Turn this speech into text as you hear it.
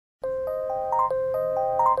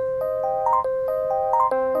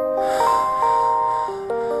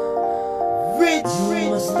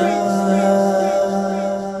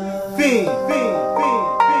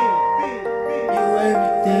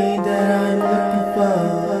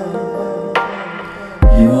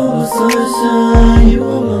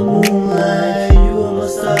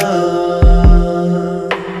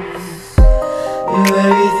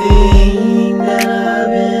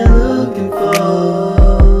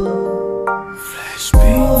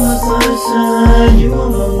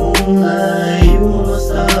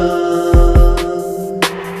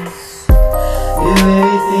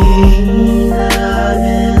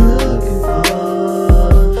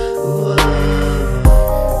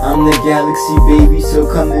I'm the galaxy, baby, so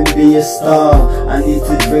come and be a star. I need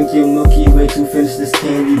to drink your Milky Way to finish this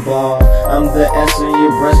candy bar. I'm the S on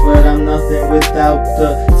your breast, but I'm nothing without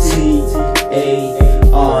the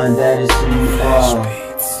T-A-R, and that is who you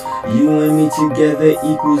are. You and me together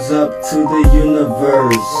equals up to the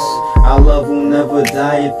universe. Our love will never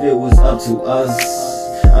die if it was up to us.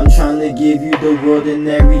 I'm trying to give you the world and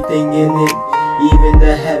everything in it, even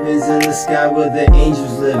the heavens and the sky where the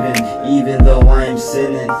angels living. Even though I am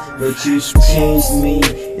sinning, but you changed me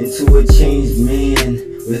into a changed man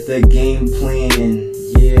with a game plan.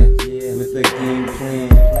 Yeah, with a game plan.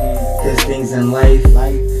 Cause things in life,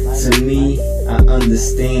 to me, I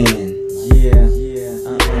understand. Yeah,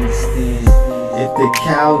 I understand. If the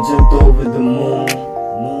cow jumped over the moon,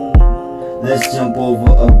 let's jump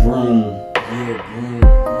over a broom.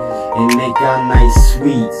 And make our night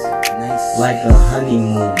sweet, like a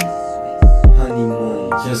honeymoon.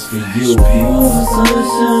 Just for you. You are my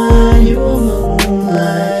sunshine, you are my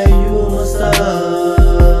moonlight, you are my star.